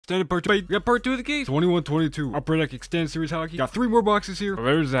extended part 2. We got part 2 of the case. 21-22. Upper Deck Extended Series Hockey. Got 3 more boxes here. So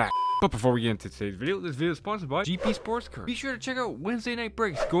there's that. But before we get into today's video, this video is sponsored by GP Sports Cards. Be sure to check out Wednesday night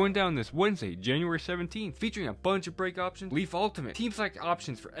breaks going down this Wednesday, January 17th, featuring a bunch of break options, Leaf Ultimate, team select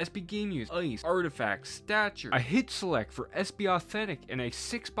options for SB Game Use, Ice, Artifacts, Stature, a hit select for SB Authentic, and a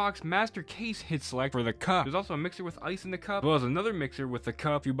 6-box master case hit select for the cup. There's also a mixer with Ice in the cup, as well as another mixer with the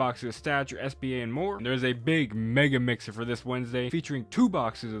cup, a few boxes of Stature, SBA, and more. And there's a big mega mixer for this Wednesday, featuring 2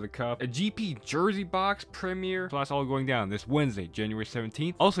 boxes of the cup, a GP jersey box, Premier. So that's all going down this Wednesday, January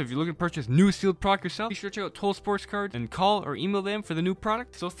 17th. Also, if you're looking to purchase new sealed product yourself, be sure to check out Toll Sports Cards and call or email them for the new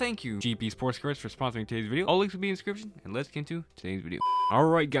product. So thank you, GP Sports Cards, for sponsoring today's video. All links will be in the description, and let's get into today's video.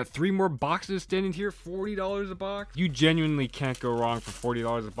 Alright, got 3 more boxes standing here, $40 a box. You genuinely can't go wrong for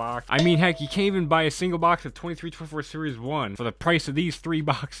 $40 a box. I mean, heck, you can't even buy a single box of 23-24 Series 1 for the price of these 3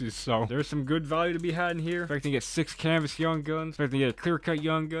 boxes, so there's some good value to be had in here. Expecting to get 6 canvas Young Guns, expecting to get a clear-cut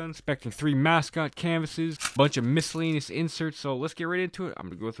Young Guns, expecting 3 mascot canvases, a bunch of miscellaneous inserts, so let's get right into it. I'm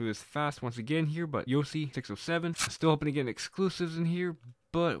going to go through this fast once again here, but Yossi 607, still hoping to get exclusives in here.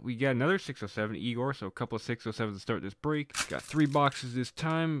 But we got another 607 Igor, so a couple of 607s to start this break. Got 3 boxes this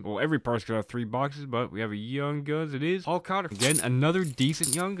time. Well, every part's gonna have 3 boxes, but we have a Young Guns. It is Paul Cotter. Again, another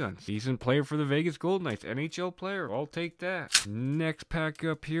decent Young Guns. Decent player for the Vegas Golden Knights. NHL player. I'll take that. Next pack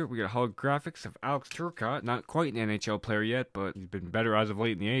up here, we got holographics of Alex Turcotte. Not quite an NHL player yet, but he's been better as of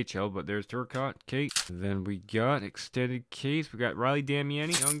late in the AHL. But there's Turcotte. Kate. Then we got extended case. We got Riley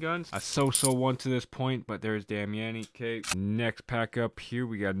Damiani, Young Guns. A so-so one to this point, but there's Damiani. Okay. Next pack up here,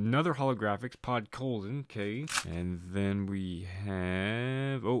 we got another holographics, Pod Colton, okay. And then we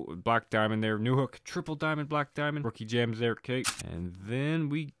have, oh, Black Diamond there, New Hook, Triple Diamond, Black Diamond, Rookie Gems there, okay. And then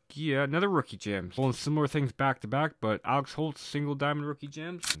we get another Rookie Gems. Pulling similar things back to back, but Alex Holtz, Single Diamond Rookie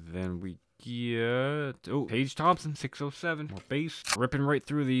Gems. And then we get, oh, Paige Thompson, 607, more base. Ripping right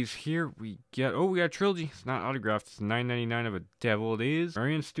through these here, we get, oh, we got a trilogy. It's not autographed, it's $9.99 of a Devil. It is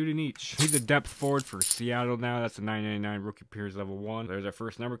Marian Studenic. He's a depth forward for Seattle now. That's a $9.99 Rookie Appears level 1. There's our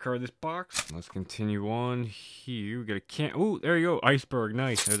first number card of this box. Let's continue on here. We got a oh, there you go, Iceberg,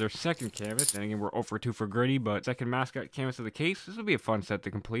 nice. There's our second canvas, and again, we're 0 for 2 for Gritty, but second mascot canvas of the case. This will be a fun set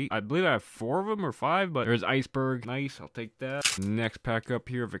to complete. I believe I have 4 of them or 5, but there's Iceberg, nice, I'll take that. Next pack up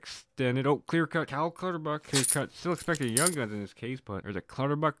here of extended, oh, clear cut, Cal Clutterbuck, clear cut. Still expecting Young Guns in this case, but there's a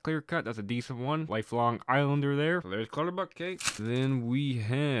Clutterbuck clear cut. That's a decent one. Lifelong Islander there. So there's Clutterbuck, okay. Then we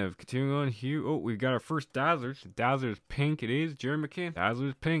have, continuing on here, oh, we've got our first Dazzlers. Dazzlers pink, it is Jerry McCann.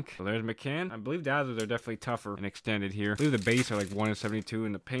 Dazzlers pink. So there's McCann. I believe Dazzlers are definitely tougher and extended here. I believe the base are like 1/72,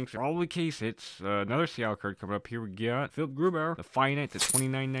 and the pinks are probably case hits. Another Seattle card coming up here. We got Philip Grubauer, the finite to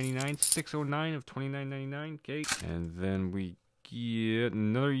 $29.99, 609 of $29.99, okay. And then we get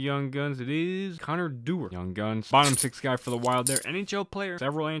another Young Guns. It is Connor Dewar, Young Guns. Bottom 6 guy for the Wild there. NHL player.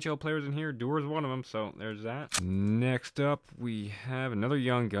 Several NHL players in here. Dewar's one of them, so there's that. Next up, we have another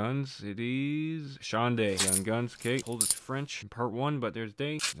Young Guns. It is Sean Day, Young Guns. Okay, hold it's French, part 1, but there's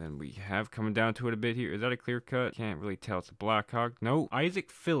Day. Then we have coming down to it a bit here. Is that a clear cut? Can't really tell. It's a Blackhawk. No,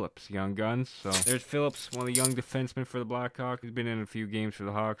 Isaac Phillips, Young Guns. So there's Phillips, one of the young defensemen for the Blackhawks. He's been in a few games for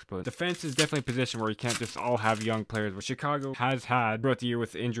the Hawks, but defense is definitely a position where you can't just all have young players. But Chicago has had throughout the year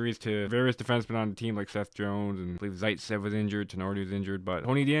with injuries to various defensemen on the team like Seth Jones, and I believe Zaitsev was injured, Tenardi was injured, but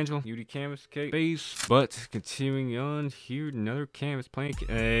Tony DeAngelo, UD canvas, okay, base. But continuing on here, another canvas playing.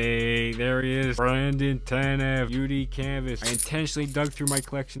 Hey, there he is, Brandon Tanev, UD canvas. I intentionally dug through my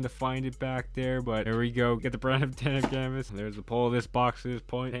collection to find it back there, but there we go. Get the Brandon Tanev canvas. And there's the pull of this box at this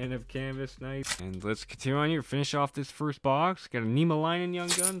point. Tanev canvas, nice. And let's continue on here, finish off this first box. Got a Nima Linen Young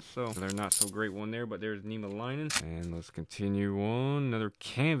Guns, so they're not so great one there, but there's Nima Linen. And let's continue on. Another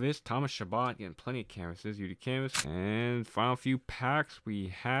canvas, Thomas Chabot, getting plenty of canvases, UD canvas. And final few packs,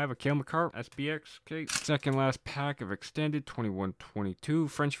 we have a Cale McCarp, SBX, okay. Second last pack of extended, 21-22,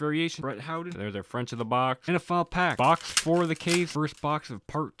 French variation, Brett Howden. There's our French of the box. And a final pack, box 4 of the case, first box of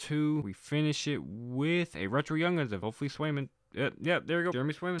part 2. We finish it with a Retro Young Guns of hopefully Swayman. Yep, there we go.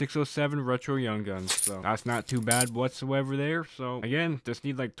 Jeremy Swayman. 607 Retro Young Guns. So that's not too bad whatsoever there. So again, just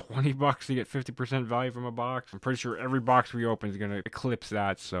need like 20 bucks to get 50% value from a box. I'm pretty sure every box we open is going to eclipse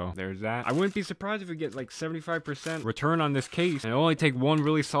that. So there's that. I wouldn't be surprised if we get like 75% return on this case. And it'll only take one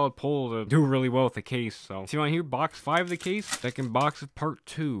really solid pull to do really well with the case. So see on here, box 5 of the case. Second box of part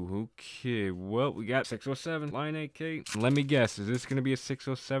 2. Okay, well, we got 607 Line 8K. Let me guess, is this going to be a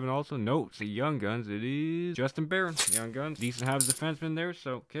 607 also? No, it's a Young Guns. It is Justin Barron. Young Guns. Decent and have his defenseman there.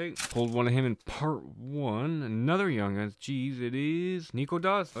 So, okay. Pulled one of him in part 1. Another Young Guns. Jeez, it is Nico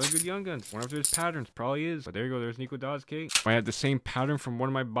Dawes. Other good Young Guns. Wonder if there's patterns. Probably is. But there you go. There's Nico Dawes, okay. I had the same pattern from one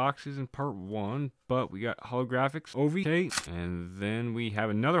of my boxes in part 1. But we got holographics, Ovi, okay. And then we have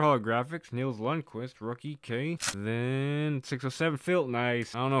another holographics, Nils Lundqvist, rookie, okay. Then 607 Phil,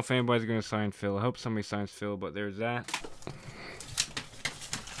 nice. I don't know if anybody's gonna sign Phil. I hope somebody signs Phil, but there's that.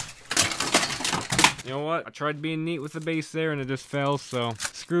 You know what? I tried being neat with the base there and it just fell, so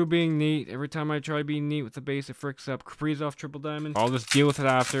screw being neat. Every time I try being neat with the base, it fricks up. Kaprizov triple diamond. I'll just deal with it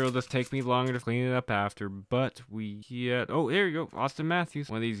after. It'll just take me longer to clean it up after. But we get, oh, there you go. Austin Matthews.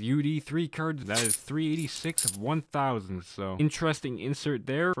 One of these UD3 cards. That is 386 of 1,000. So interesting insert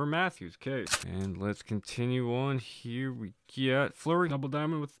there for Matthews. Okay. And let's continue on here. We get Fleury double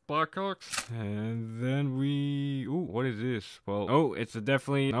diamond with Blackhawks. And then we, ooh, what is this? Well, oh, it's a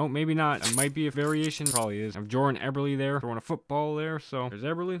definitely, no, maybe not. It might be a variation. Probably is. I'm Jordan Eberle there. Throwing a football there. So there's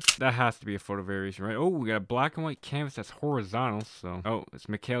Eberle. That has to be a photo variation, right? Oh, we got a black and white canvas that's horizontal. So, oh, it's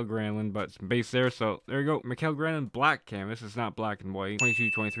Mikael Granlund, but it's base there. So there you go. Mikael Granlund black canvas. It's not black and white.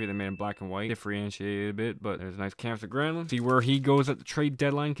 22-23, they made him black and white. Differentiated a bit, but there's a nice canvas of Granlund. See where he goes at the trade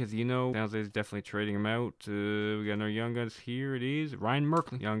deadline, because you know, San Jose's definitely trading him out. We got another Young Guns here. It is Ryan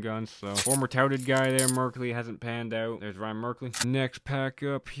Merkley, Young Guns. So former touted guy there. Merkley hasn't panned out. There's Ryan Merkley. Next pack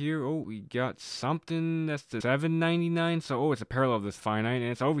up here. Oh, we got something that's the $7.99. So oh, it's a parallel of this finite,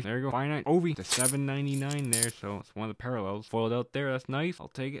 and it's Ovi. There you go, finite Ovi. The $7.99 there. So it's one of the parallels foiled out there. That's nice. I'll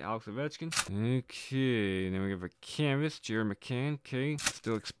take it. Alex Ovechkin. Okay, and then we have a canvas, Jared McCann. Okay,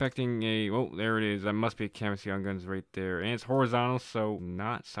 still expecting a. Oh, there it is. That must be a canvas Young Guns right there, and it's horizontal, so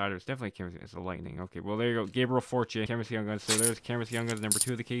not cider. It's definitely a canvas. It's a lightning. Okay, well there you go. Gabriel Fortier, canvas Young Guns. So there's canvas Young Guns number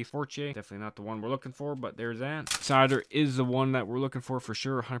 2 of the case. Fortier, definitely not the one we're looking for, but there's that. Cider is the one that we're looking for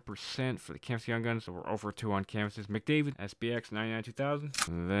sure, 100% for the canvas Young Guns. So we're over 2 on canvases. McDavid, SBX 99-2000.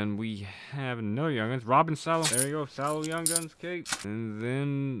 And then we have another Young Guns. Robin Salo. There you go. Salo Young Guns. Okay. And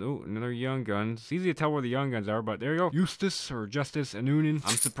then, oh, another Young Guns. It's easy to tell where the Young Guns are, but there you go. Justice or Justice Anunin.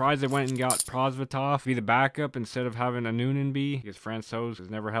 I'm surprised they went and got Prosvetov be the backup instead of having Anunin be, because Francouz is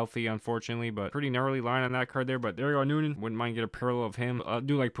never healthy, unfortunately, but pretty gnarly line on that card there. But there you go, Anunin. Wouldn't mind get a parallel of him. I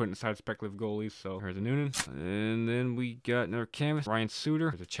do like putting aside speculative goalies, so here's Anunin. And then we got another canvas. Ryan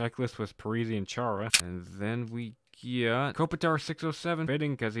Suter. There's a checklist with Parisi and Chara. And then we got Kopitar 607,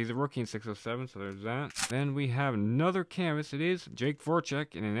 fitting because he's a rookie in 607, so there's that. Then we have another canvas. It is Jake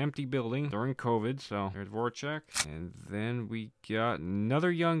Voracek in an empty building during COVID, so there's Voracek. And then we got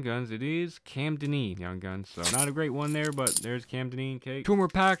another Young Guns. It is Cam Denis Young Guns, so not a great one there, but there's Cam Denis. Okay, 2 more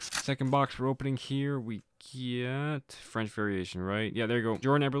packs. Second box we're opening here. We get French variation, right? Yeah, there you go.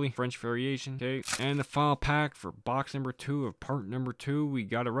 Jordan Eberle, French variation. Okay, and the final pack for box number 2 of part number 2, we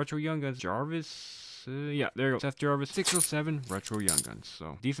got a retro Young Guns. Jarvis. Yeah, there you go. Seth Jarvis, 607 retro Young Guns.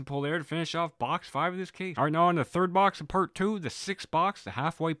 So decent pull there to finish off box 5 of this case. All right, now on the third box of part 2, the 6th box, the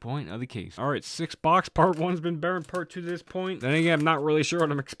halfway point of the case. All right, 6th box. Part 1's been barren. Part 2 to this point. Then again, I'm not really sure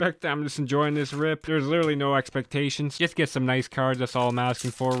what I'm expecting. I'm just enjoying this rip. There's literally no expectations. Just get some nice cards. That's all I'm asking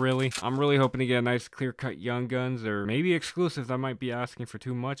for, really. I'm really hoping to get a nice clear-cut Young Guns, or maybe exclusives. I might be asking for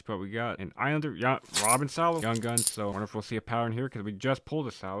too much, but we got an Islander, yeah, Robin Salo, Young Guns. So I wonder if we'll see a pattern here, because we just pulled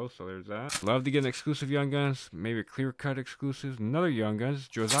a Salo, so there's that. Love to get an exclusive Young Guns. Maybe a clear-cut exclusive. Another Young Guns.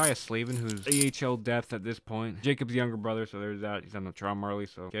 Josiah Slavin, who's AHL depth at this point. Jacob's younger brother, so there's that. He's on the Toronto Marley,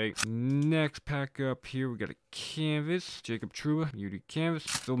 so okay. Next pack up here, we got a canvas. Jacob Trouba, UD canvas.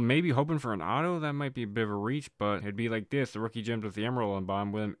 Still maybe hoping for an auto. That might be a bit of a reach, but it'd be like this. The rookie gems with the emerald on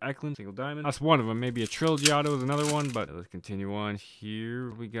bottom. William Eklund, single diamond. That's one of them. Maybe a trilogy auto is another one, but let's continue on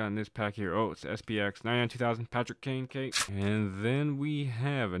here. We got in this pack here. Oh, it's SPX 99-2000. Patrick Kane, okay. And then we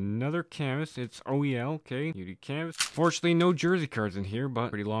have another canvas. It's OEL, okay. UD canvas. Fortunately, no jersey cards in here, but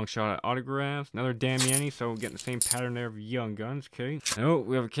pretty long shot at autographs. Another Damiani, so getting the same pattern there of Young Guns, okay. Oh,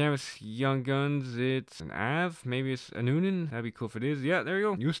 we have a canvas Young Guns. It's an Av. Maybe it's Anunin. That'd be cool if it is. Yeah, there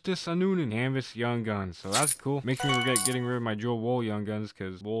you go. Eustace Anunin. Canvas Young Guns. So that's cool. Makes me regret getting rid of my Joe Wool Young Guns,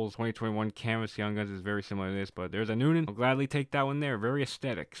 because Wool's 2021 canvas Young Guns is very similar to this, but there's Anunin. I'll gladly take that one there. Very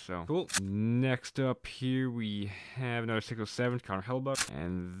aesthetic, so cool. Next up here, we have another 607, Connor Hellbuck.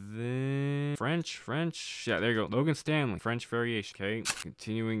 And then French. Yeah, there you go. Logan Stanley, French variation. Okay,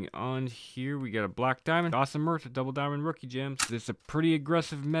 continuing on here, we got a black diamond. Dawson Mertz with double diamond rookie gems. This is a pretty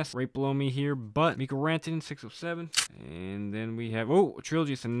aggressive mess right below me here, but Mikko Rantanen, 607. And then we have, oh, a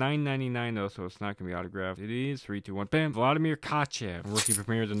trilogy. It's a $9.99 though, so it's not going to be autographed. It is 3, 2, 1, bam. Vladimir Kachev. Rookie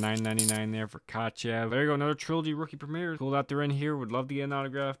premieres a $9.99 there for Kachev. There you go, another trilogy rookie premieres. Cool out there in here. Would love to get an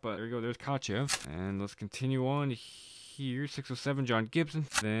autograph, but there you go, there's Kachev. And let's continue on here. 607, John Gibson.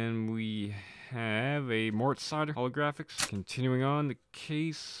 Then we have a Mort Sider holographics. Continuing on the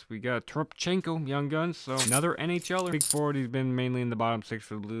case, we got Tropchenko Young Guns. So another NHLer. Big forward. He's been mainly in the bottom 6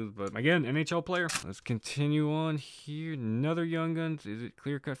 for the Blues, but again, NHL player. Let's continue on here. Another Young Guns. Is it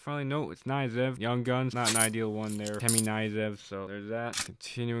clear cut finally? No, it's Nizev. Young Guns. Not an ideal one there. Temi Nizev. So there's that.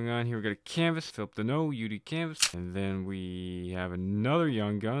 Continuing on here, we got a canvas. Philip Deneau, UD canvas. And then we have another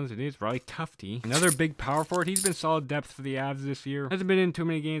Young Guns. It is Riley Tufte. Another big power forward. He's been solid depth for the Avs this year. Hasn't been in too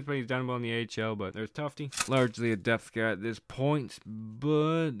many games, but he's done well in the AHL. But there's Tufte. Largely a depth guy at this point.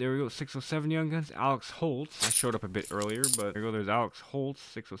 But there we go. 607 Young Guns. Alex Holtz. I showed up a bit earlier, but there we go. There's Alex Holtz.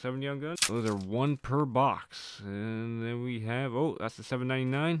 607 Young Guns. Those are 1 per box. And then we have, oh, that's the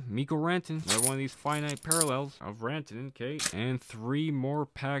 799. Mikko Rantanen. Another one of these finite parallels of Rantanen. Okay. And 3 more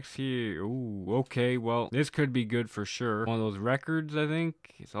packs here. Ooh, okay. Well, this could be good for sure. One of those records, I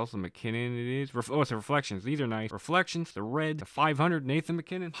think. It's also McKinnon. It is. Oh, it's a Reflections. These are nice. Reflections. The red. The 500. Nathan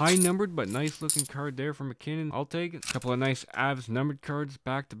McKinnon. High numbered, but nice looking card there for McKinnon. I'll take it. A couple of nice Avs numbered cards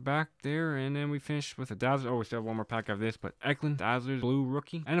back to back there. And then we finish with a Dazzler. Oh, we still have one more pack of this, but Eklund, Dazzler's blue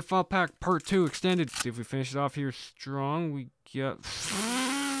rookie. And a file pack part 2 extended. See if we finish it off here strong. We got...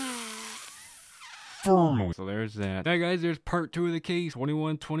 So there's that. Alright guys, there's part 2 of the case.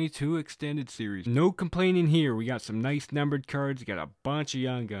 21-22 extended series. No complaining here. We got some nice numbered cards. We got a bunch of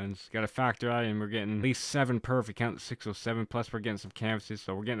Young Guns. Got to factor that in. We're getting at least 7 per if we count the 607. Plus we're getting some canvases.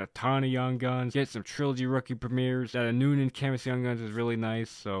 So we're getting a ton of Young Guns. Get some Trilogy rookie premieres. That a Noonan canvas Young Guns is really nice.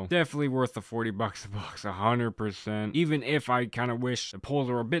 So definitely worth the 40 bucks a box. 100%. Even if I kind of wish the pulls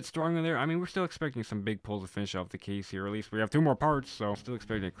were a bit stronger there. I mean, we're still expecting some big pulls to finish off the case here. At least we have 2 more parts. So still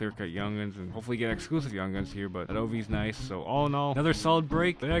expecting a clear cut Young Guns and hopefully get exclusive Young Guns here, but that OV's nice. So all in all, another solid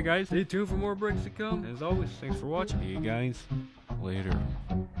break. But yeah guys, stay tuned for more breaks to come. As always, thanks for watching. See you guys later.